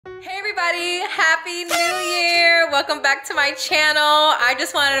everybody, happy new year. Welcome back to my channel. I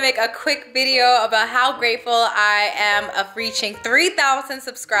just wanted to make a quick video about how grateful I am of reaching 3,000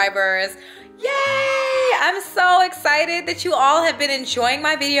 subscribers. Yay! I'm so excited that you all have been enjoying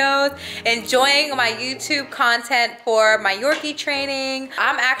my videos, enjoying my YouTube content for my Yorkie training.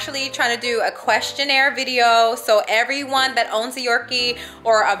 I'm actually trying to do a questionnaire video, so everyone that owns a Yorkie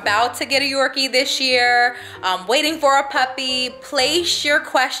or about to get a Yorkie this year, waiting for a puppy, place your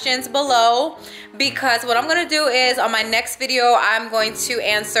questions below, because what I'm gonna do is on my next video, I'm going to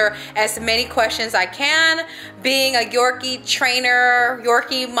answer as many questions as I can. Being a Yorkie trainer,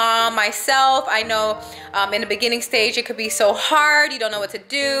 Yorkie mom myself, I know in the beginning stage it could be so hard. You don't know what to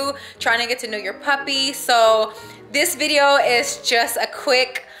do, trying to get to know your puppy. So this video is just a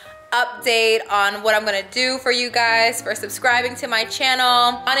quick update on what I'm gonna do for you guys for subscribing to my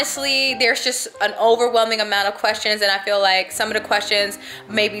channel. Honestly, there's just an overwhelming amount of questions, and I feel like some of the questions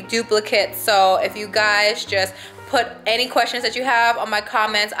may be duplicates. So if you guys just put any questions that you have on my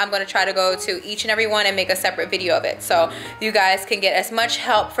comments, I'm gonna try to go to each and every one and make a separate video of it, so you guys can get as much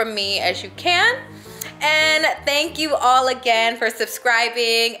help from me as you can. And thank you all again for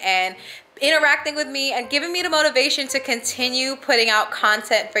subscribing and interacting with me and giving me the motivation to continue putting out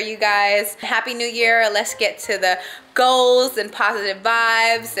content for you guys. Happy New Year. Let's get to the goals and positive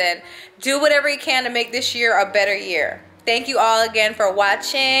vibes and do whatever you can to make this year a better year. Thank you all again for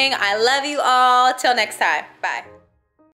watching. I love you all. Till next time. Bye.